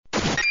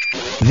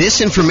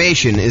This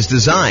information is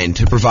designed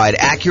to provide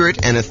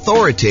accurate and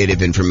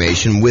authoritative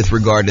information with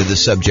regard to the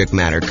subject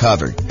matter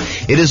covered.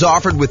 It is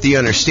offered with the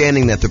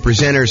understanding that the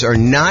presenters are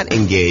not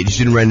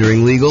engaged in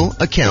rendering legal,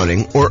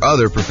 accounting, or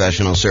other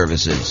professional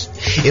services.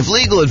 If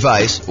legal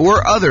advice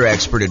or other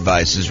expert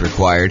advice is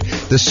required,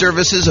 the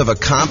services of a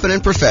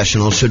competent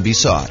professional should be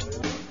sought.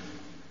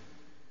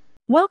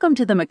 Welcome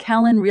to the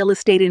Macallan Real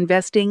Estate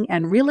Investing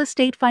and Real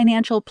Estate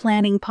Financial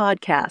Planning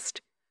Podcast.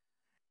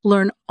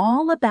 Learn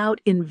all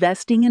about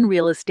investing in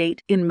real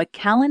estate in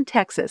McAllen,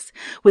 Texas,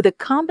 with a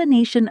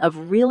combination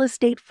of real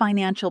estate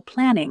financial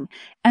planning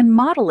and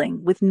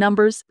modeling with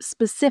numbers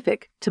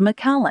specific to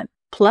McAllen,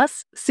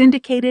 plus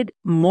syndicated,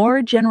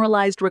 more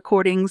generalized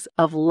recordings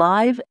of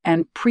live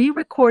and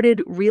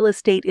pre-recorded real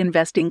estate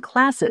investing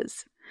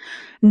classes.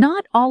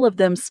 Not all of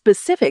them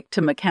specific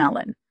to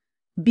McAllen.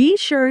 Be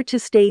sure to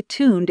stay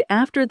tuned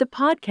after the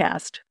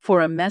podcast for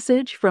a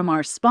message from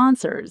our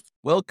sponsors.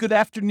 Well, good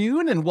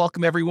afternoon and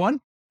welcome everyone.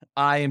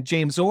 I am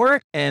James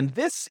Orr, and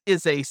this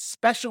is a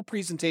special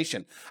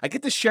presentation. I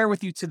get to share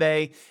with you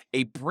today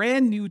a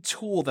brand new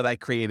tool that I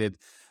created,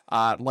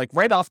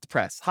 right off the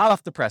press, hot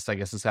off the press, I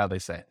guess is how they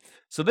say it.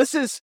 So this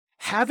is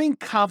having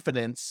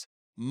confidence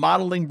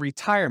modeling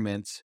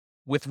retirement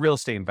with real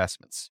estate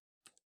investments.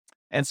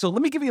 And so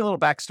let me give you a little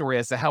backstory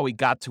as to how we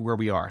got to where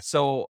we are.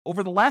 So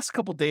over the last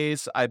couple of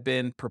days, I've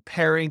been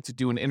preparing to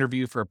do an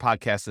interview for a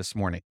podcast this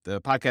morning.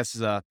 The podcast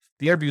is, the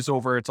interview's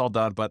over, it's all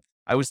done, but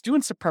I was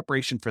doing some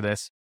preparation for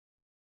this.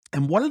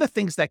 And one of the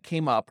things that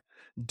came up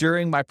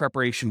during my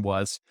preparation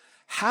was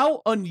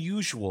how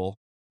unusual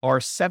are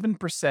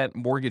 7%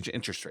 mortgage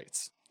interest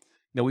rates.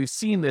 Now, we've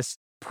seen this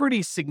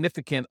pretty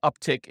significant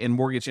uptick in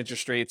mortgage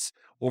interest rates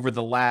over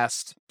the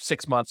last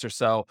 6 months or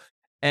so.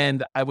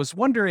 And I was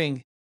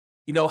wondering,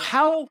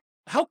 how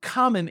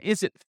common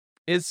is it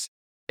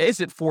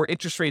for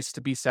interest rates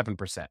to be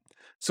 7%?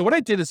 So what I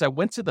did is I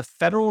went to the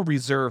Federal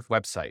Reserve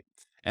website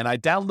and I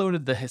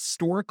downloaded the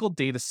historical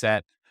data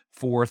set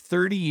for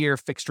 30-year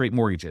fixed rate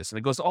mortgages. And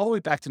it goes all the way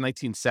back to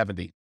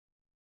 1970.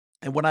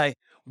 And when I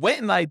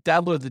went and I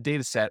downloaded the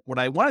data set, what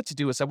I wanted to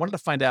do is I wanted to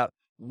find out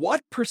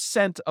what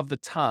percent of the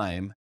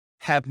time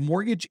have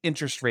mortgage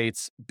interest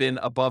rates been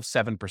above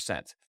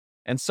 7%.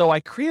 And so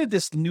I created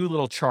this new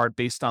little chart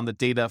based on the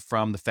data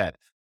from the Fed.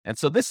 And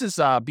so this is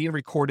being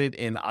recorded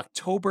in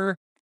October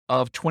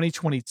of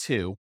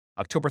 2022,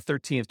 October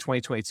 13th,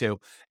 2022.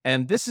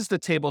 And this is the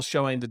table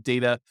showing the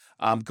data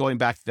going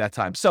back to that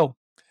time. So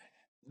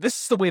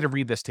this is the way to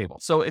read this table.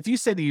 So if you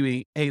say to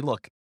me, hey,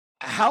 look,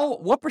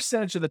 what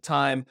percentage of the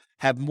time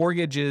have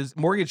mortgage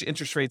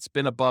interest rates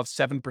been above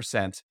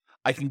 7%?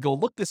 I can go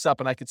look this up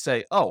and I could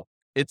say, oh,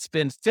 it's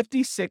been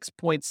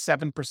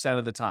 56.7%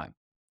 of the time.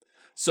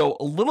 So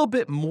a little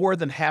bit more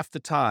than half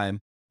the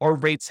time, our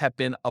rates have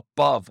been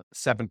above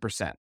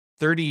 7%,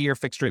 30-year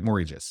fixed rate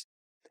mortgages.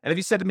 And if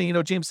you said to me,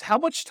 James, how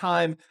much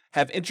time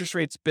have interest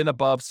rates been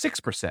above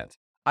 6%?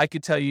 I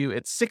could tell you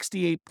it's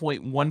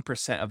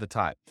 68.1% of the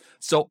time.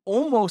 So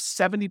almost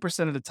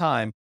 70% of the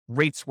time,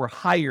 rates were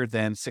higher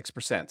than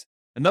 6%.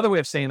 Another way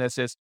of saying this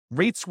is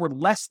rates were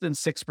less than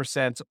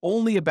 6%,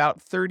 only about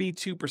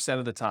 32%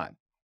 of the time.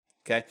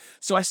 Okay.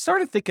 So I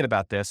started thinking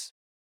about this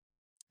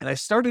and I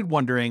started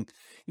wondering,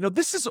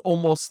 this is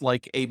almost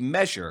like a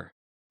measure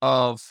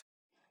of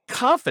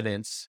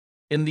confidence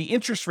in the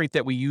interest rate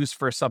that we use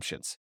for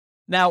assumptions.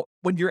 Now,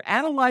 when you're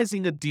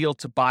analyzing a deal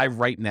to buy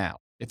right now,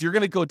 if you're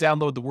going to go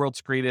download the world's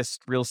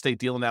greatest real estate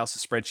deal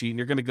analysis spreadsheet and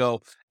you're going to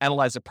go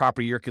analyze a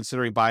property you're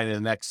considering buying in the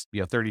next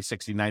 30,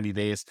 60, 90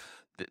 days,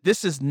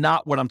 this is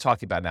not what I'm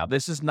talking about now.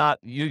 This is not,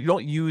 you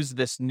don't use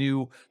this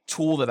new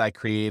tool that I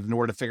created in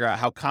order to figure out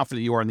how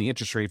confident you are in the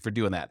interest rate for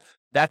doing that.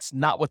 That's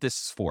not what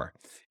this is for.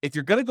 If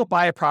you're going to go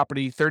buy a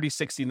property 30,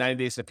 60, 90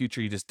 days in the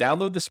future, you just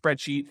download the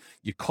spreadsheet,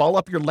 you call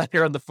up your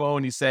lender on the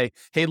phone, you say,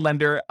 hey,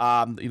 lender,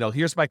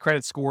 here's my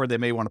credit score. They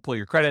may want to pull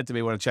your credit. They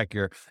may want to check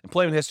your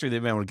employment history. They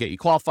may want to get you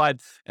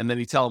qualified. And then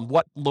you tell them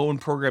what loan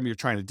program you're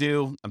trying to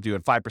do. I'm doing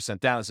 5%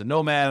 down as a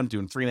nomad. I'm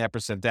doing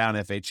 3.5% down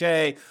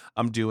FHA.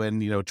 I'm doing,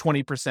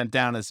 20%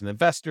 down as an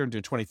investor. I'm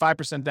doing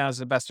 25% down as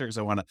an investor because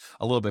I want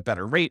a little bit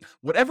better rate.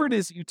 Whatever it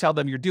is you tell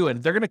them you're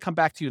doing, they're going to come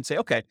back to you and say,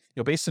 okay,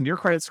 based on your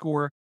credit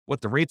score, what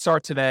the rates are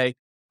today,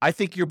 I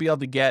think you'll be able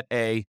to get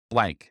a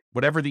blank,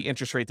 whatever the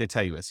interest rate they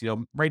tell you is.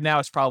 Right now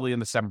it's probably in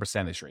the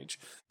 7% range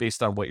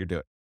based on what you're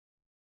doing.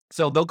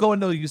 So they'll go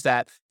and they'll use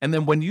that. And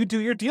then when you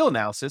do your deal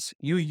analysis,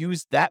 you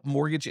use that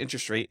mortgage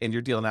interest rate in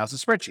your deal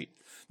analysis spreadsheet.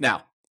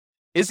 Now,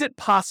 is it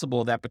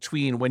possible that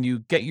between when you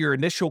get your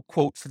initial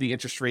quote for the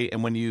interest rate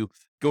and when you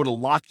go to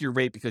lock your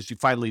rate because you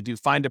finally do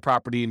find a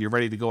property and you're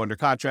ready to go under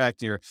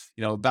contract, you're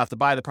about to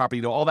buy the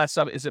property, all that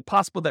stuff, is it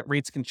possible that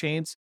rates can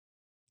change?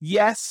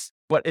 Yes,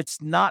 but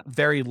it's not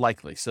very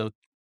likely. So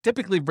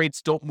typically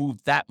rates don't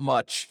move that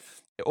much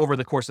over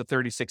the course of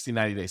 30, 60,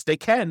 90 days. They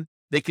can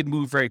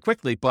move very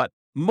quickly, but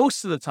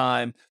most of the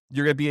time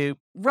you're going to be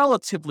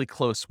relatively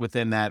close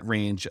within that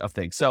range of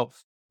things. So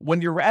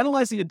when you're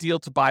analyzing a deal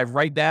to buy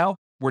right now,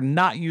 we're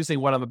not using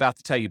what I'm about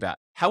to tell you about.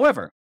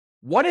 However,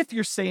 what if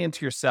you're saying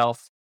to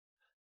yourself,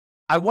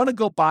 I want to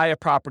go buy a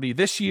property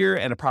this year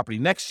and a property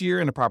next year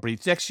and a property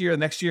next year,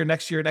 next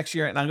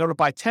year, and I'm going to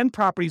buy 10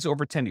 properties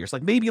over 10 years.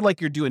 Like maybe like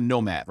you're doing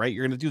Nomad, right?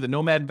 You're going to do the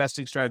Nomad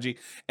investing strategy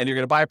and you're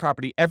going to buy a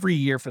property every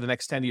year for the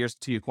next 10 years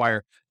to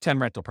acquire 10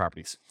 rental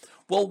properties.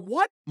 Well,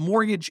 what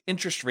mortgage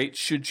interest rate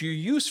should you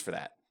use for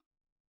that?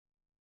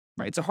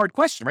 Right? It's a hard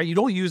question, right? You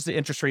don't use the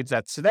interest rates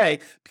that's today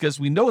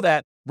because we know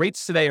that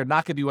rates today are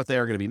not going to be what they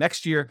are going to be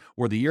next year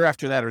or the year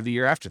after that or the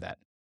year after that.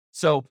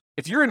 So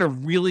if you're in a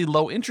really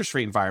low interest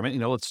rate environment,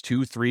 it's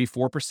 2, 3,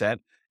 4%,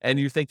 and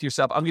you think to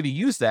yourself, I'm going to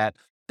use that,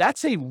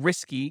 that's a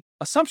risky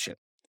assumption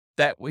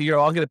that, I'm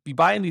going to be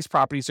buying these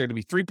properties. They're going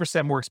to be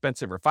 3% more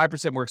expensive or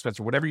 5% more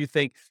expensive, whatever you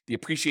think the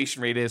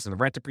appreciation rate is and the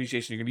rent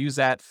appreciation, you're going to use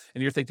that.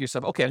 And you're thinking to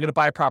yourself, okay, I'm going to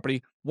buy a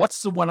property.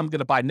 What's the one I'm going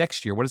to buy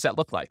next year? What does that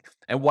look like?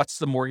 And what's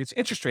the mortgage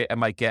interest rate I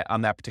might get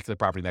on that particular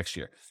property next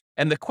year?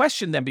 And the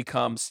question then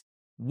becomes,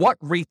 what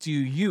rate do you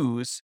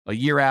use a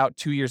year out,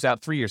 2 years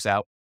out, 3 years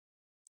out?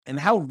 And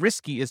how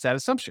risky is that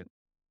assumption?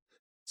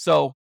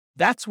 So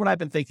that's what I've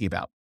been thinking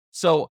about.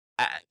 So,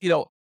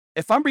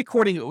 if I'm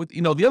recording,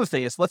 the other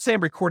thing is, let's say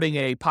I'm recording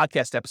a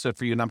podcast episode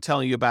for you and I'm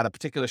telling you about a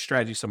particular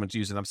strategy someone's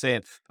using. I'm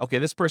saying, okay,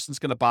 this person's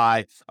going to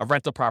buy a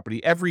rental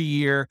property every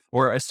year,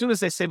 or as soon as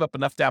they save up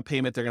enough down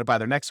payment, they're going to buy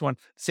their next one.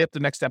 Save up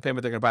the next down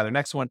payment, they're going to buy their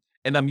next one.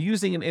 And I'm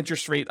using an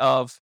interest rate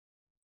of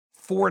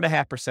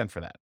 4.5% for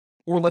that.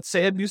 Or let's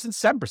say I'm using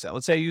 7%.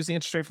 Let's say I use the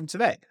interest rate from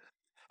today.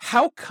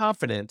 How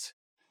confident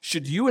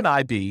should you and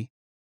I be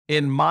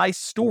in my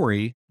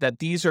story that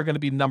these are going to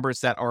be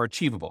numbers that are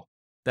achievable,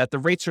 that the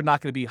rates are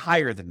not going to be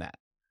higher than that?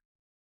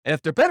 And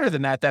if they're better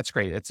than that, that's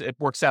great. It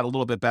works out a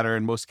little bit better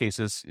in most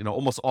cases,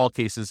 almost all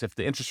cases. If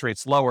the interest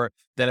rate's lower,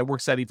 then it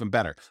works out even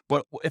better.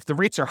 But if the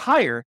rates are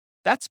higher,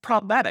 that's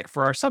problematic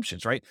for our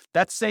assumptions, right?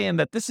 That's saying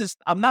that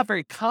I'm not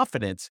very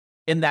confident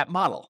in that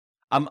model.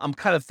 I'm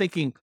kind of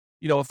thinking,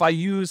 if I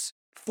use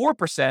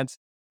 4%,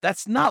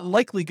 that's not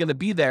likely going to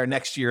be there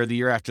next year or the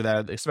year after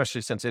that,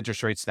 especially since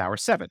interest rates now are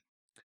 7%.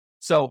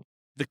 So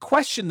the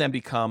question then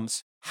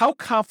becomes, how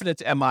confident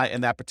am I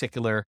in that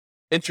particular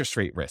interest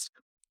rate risk?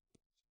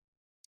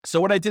 So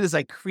what I did is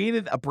I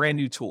created a brand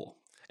new tool,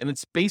 and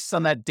it's based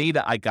on that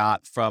data I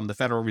got from the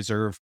Federal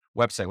Reserve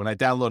website. When I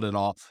downloaded it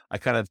all, I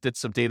kind of did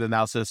some data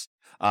analysis,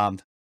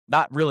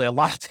 not really a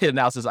lot of data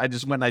analysis. I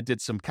just went and I did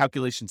some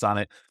calculations on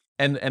it.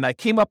 And I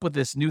came up with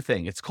this new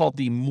thing. It's called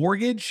the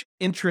Mortgage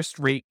Interest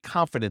Rate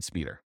Confidence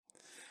Meter.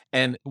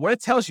 And what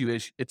it tells you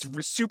is it's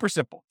super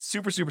simple,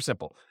 super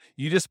simple.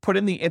 You just put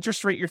in the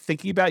interest rate you're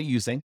thinking about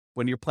using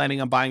when you're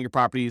planning on buying your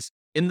properties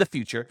in the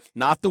future,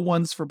 not the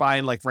ones for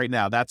buying like right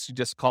now. That's, you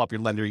just call up your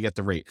lender, you get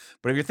the rate.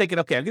 But if you're thinking,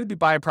 okay, I'm going to be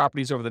buying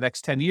properties over the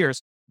next 10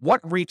 years, what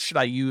rate should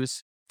I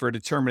use for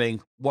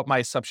determining what my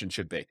assumption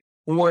should be?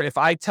 Or if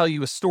I tell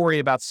you a story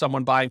about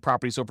someone buying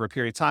properties over a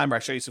period of time, or I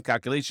show you some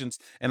calculations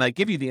and I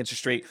give you the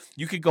interest rate,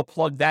 you could go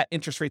plug that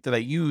interest rate that I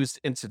used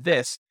into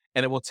this,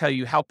 and it will tell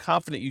you how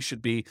confident you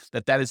should be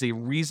that that is a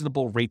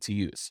reasonable rate to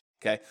use.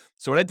 Okay.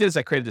 So what I did is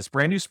I created this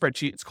brand new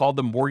spreadsheet. It's called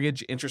the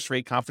Mortgage Interest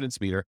Rate Confidence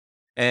Meter.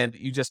 And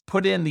you just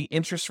put in the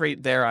interest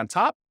rate there on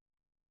top,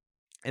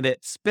 and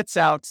it spits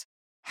out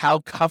how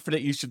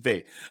confident you should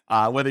be,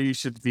 whether you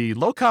should be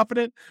low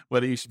confident,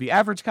 whether you should be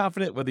average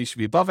confident, whether you should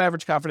be above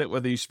average confident,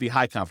 whether you should be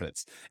high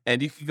confidence.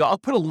 And you can go, I'll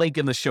put a link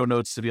in the show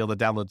notes to be able to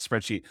download the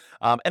spreadsheet.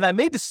 And I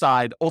may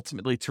decide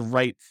ultimately to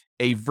write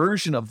a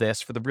version of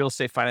this for the Real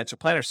Estate Financial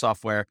Planner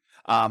software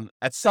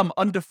at some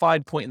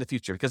undefined point in the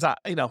future, because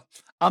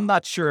I'm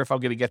not sure if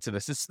I'm going to get to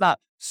this. It's not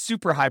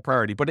super high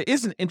priority, but it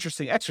is an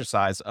interesting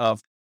exercise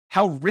of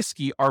how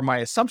risky are my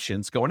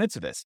assumptions going into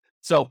this.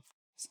 So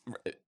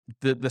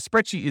the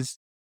spreadsheet is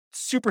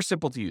super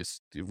simple to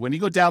use. When you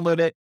go download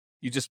it,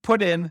 you just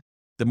put in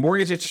the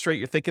mortgage interest rate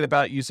you're thinking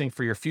about using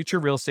for your future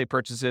real estate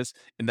purchases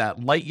in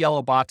that light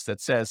yellow box that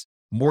says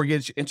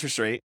mortgage interest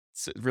rate.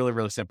 It's really,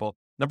 really simple.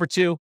 Number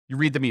 2, you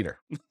read the meter.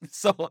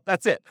 So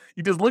that's it.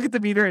 You just look at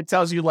the meter. It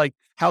tells you like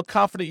how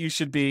confident you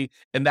should be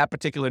in that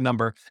particular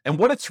number. And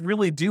what it's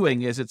really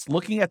doing is it's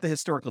looking at the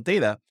historical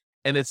data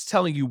and it's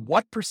telling you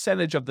what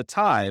percentage of the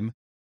time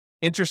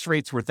interest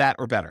rates were that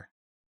or better.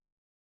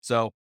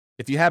 So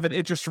if you have an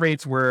interest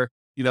rates where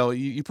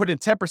you put in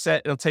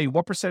 10%, it'll tell you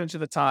what percentage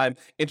of the time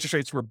interest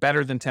rates were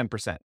better than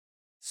 10%.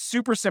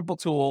 Super simple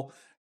tool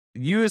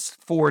used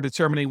for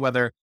determining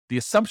whether the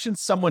assumptions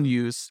someone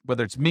used,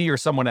 whether it's me or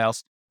someone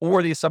else,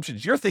 or the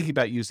assumptions you're thinking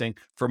about using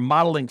for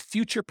modeling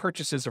future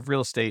purchases of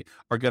real estate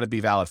are going to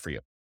be valid for you.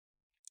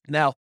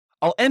 Now,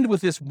 I'll end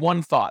with this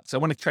one thought. So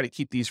I want to try to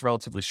keep these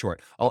relatively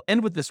short. I'll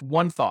end with this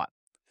one thought.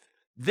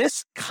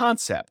 This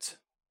concept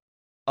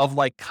of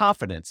like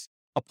confidence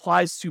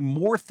applies to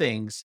more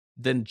things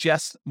than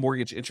just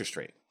mortgage interest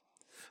rate.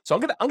 So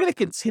I'm going to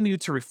continue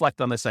to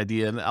reflect on this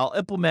idea, and I'll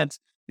implement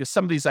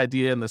some of these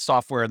ideas in the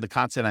software and the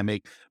content I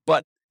make.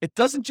 But it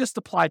doesn't just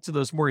apply to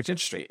those mortgage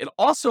interest rate. It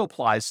also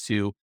applies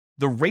to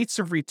the rates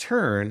of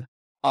return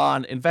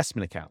on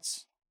investment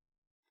accounts.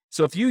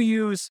 So if you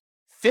use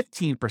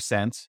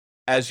 15%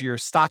 as your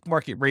stock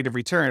market rate of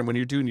return when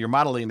you're doing your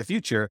modeling in the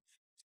future,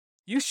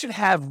 you should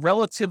have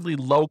relatively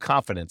low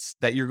confidence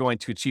that you're going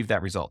to achieve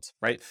that result,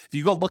 right? If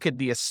you go look at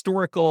the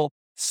historical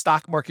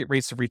stock market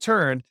rates of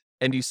return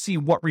and you see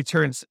what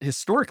returns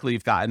historically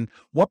you've gotten,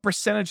 what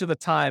percentage of the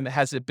time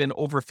has it been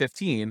over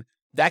 15?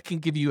 That can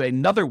give you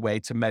another way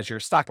to measure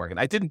stock market.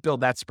 I didn't build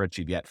that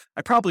spreadsheet yet.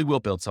 I probably will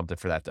build something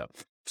for that though.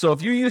 So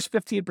if you use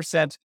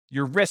 15%,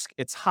 your risk,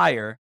 it's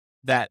higher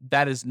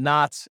that is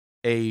not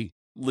a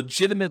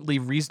legitimately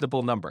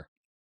reasonable number.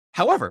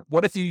 However,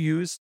 what if you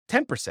use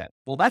 10%?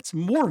 Well, that's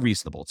more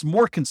reasonable. It's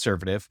more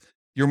conservative.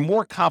 You're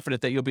more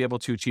confident that you'll be able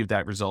to achieve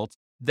that result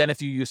than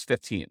if you use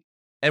 15.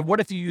 And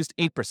what if you used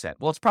 8%?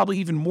 Well, it's probably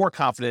even more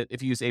confident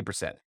if you use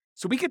 8%.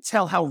 So we could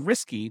tell how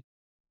risky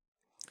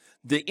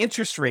the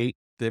interest rate,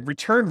 the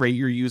return rate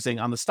you're using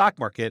on the stock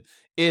market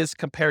is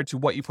compared to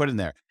what you put in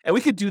there. And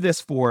we could do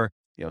this for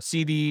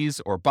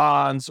CDs or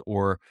bonds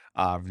or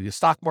the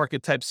stock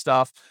market type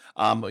stuff.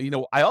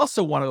 I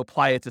also want to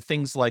apply it to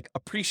things like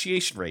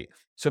appreciation rate.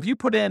 So if you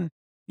put in,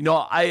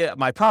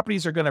 my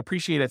properties are going to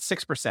appreciate at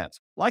 6%.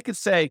 Well, I could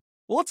say,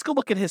 well, let's go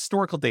look at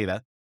historical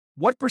data.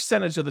 What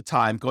percentage of the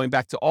time, going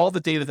back to all the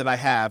data that I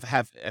have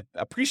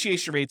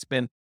appreciation rates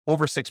been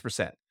over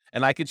 6%?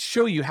 And I could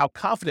show you how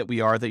confident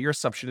we are that your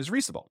assumption is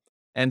reasonable.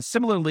 And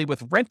similarly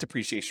with rent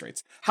appreciation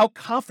rates, how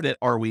confident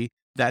are we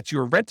that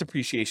your rent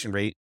appreciation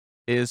rate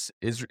is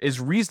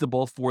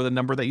reasonable for the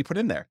number that you put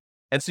in there?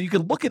 And so you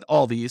can look at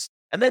all these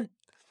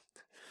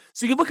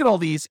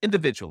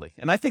individually.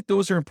 And I think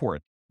those are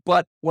important.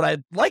 But what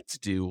I'd like to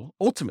do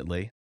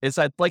ultimately is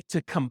I'd like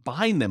to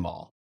combine them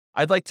all.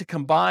 I'd like to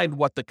combine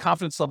what the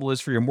confidence level is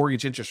for your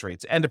mortgage interest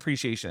rates and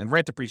appreciation and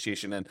rent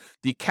appreciation and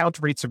the account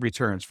rates of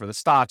returns for the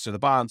stocks or the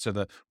bonds or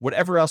the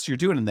whatever else you're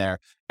doing in there,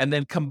 and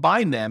then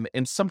combine them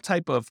in some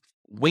type of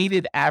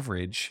weighted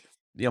average,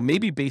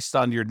 maybe based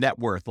on your net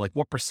worth, like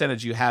what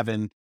percentage you have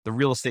in the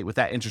real estate with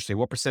that interest rate,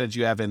 what percentage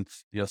you have in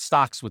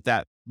stocks with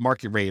that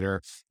market rate,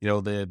 or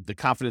the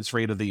confidence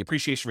rate or the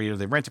appreciation rate or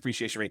the rent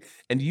appreciation rate,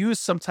 and use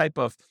some type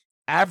of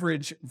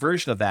average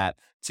version of that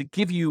to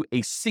give you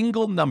a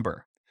single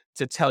number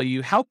to tell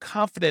you how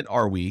confident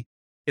are we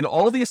in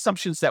all the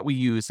assumptions that we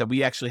use, that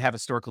we actually have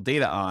historical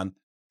data on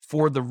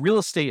for the real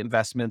estate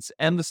investments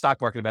and the stock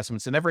market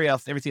investments and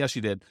everything else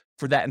you did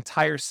for that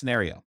entire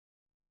scenario.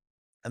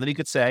 And then you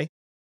could say,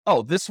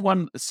 oh, this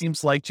one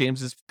seems like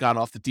James has gone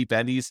off the deep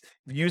end. He's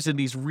using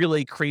these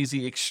really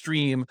crazy,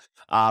 extreme,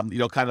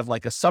 kind of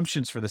like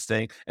assumptions for this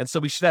thing. And so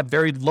we should have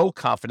very low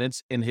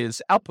confidence in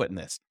his output in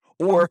this.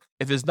 Or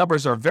if his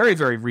numbers are very,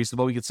 very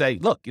reasonable, we could say,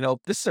 look,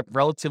 this is a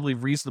relatively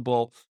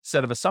reasonable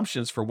set of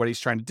assumptions for what he's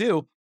trying to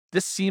do.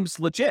 This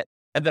seems legit.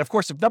 And then, of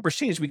course, if numbers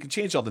change, we can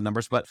change all the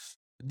numbers. But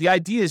the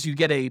idea is you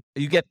get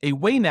a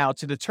way now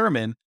to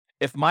determine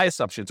if my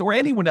assumptions or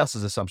anyone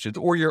else's assumptions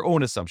or your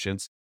own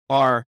assumptions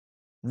are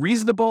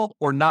reasonable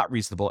or not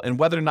reasonable, and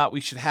whether or not we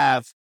should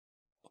have,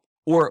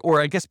 or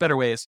I guess better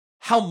way is,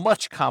 how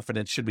much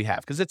confidence should we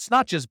have? Because it's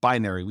not just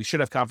binary. We should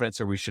have confidence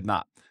or we should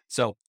not.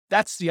 So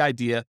that's the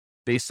idea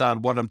based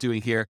on what I'm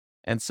doing here.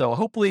 And so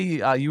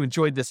hopefully you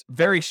enjoyed this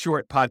very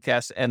short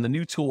podcast and the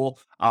new tool.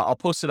 I'll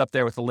post it up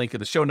there with a link in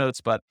the show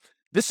notes. But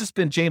this has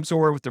been James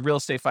Orr with the Real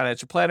Estate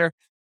Financial Planner.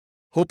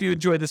 Hope you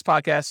enjoyed this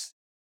podcast.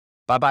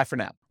 Bye-bye for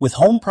now. With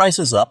home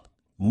prices up,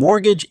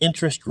 mortgage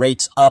interest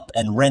rates up,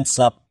 and rents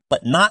up,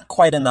 but not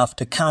quite enough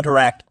to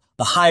counteract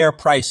the higher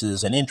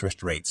prices and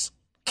interest rates,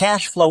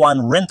 cash flow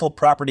on rental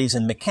properties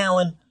in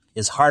McAllen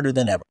is harder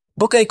than ever.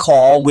 Book a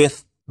call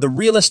with the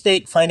Real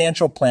Estate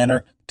Financial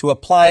Planner to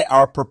apply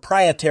our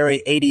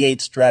proprietary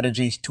 88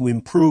 strategies to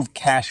improve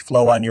cash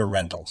flow on your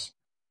rentals.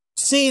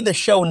 See the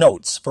show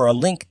notes for a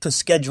link to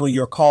schedule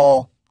your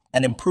call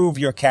and improve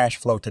your cash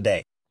flow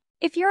today.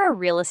 If you're a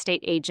real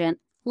estate agent,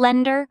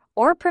 lender,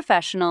 or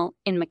professional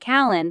in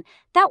McAllen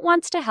that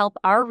wants to help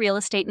our real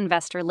estate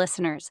investor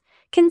listeners,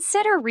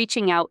 consider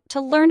reaching out to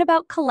learn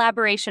about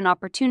collaboration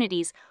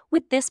opportunities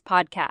with this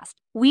podcast.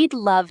 We'd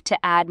love to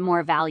add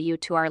more value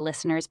to our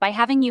listeners by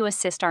having you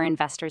assist our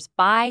investors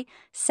buy,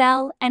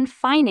 sell, and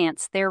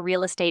finance their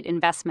real estate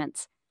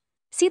investments.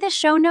 See the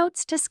show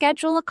notes to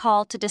schedule a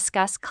call to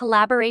discuss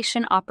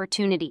collaboration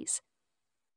opportunities.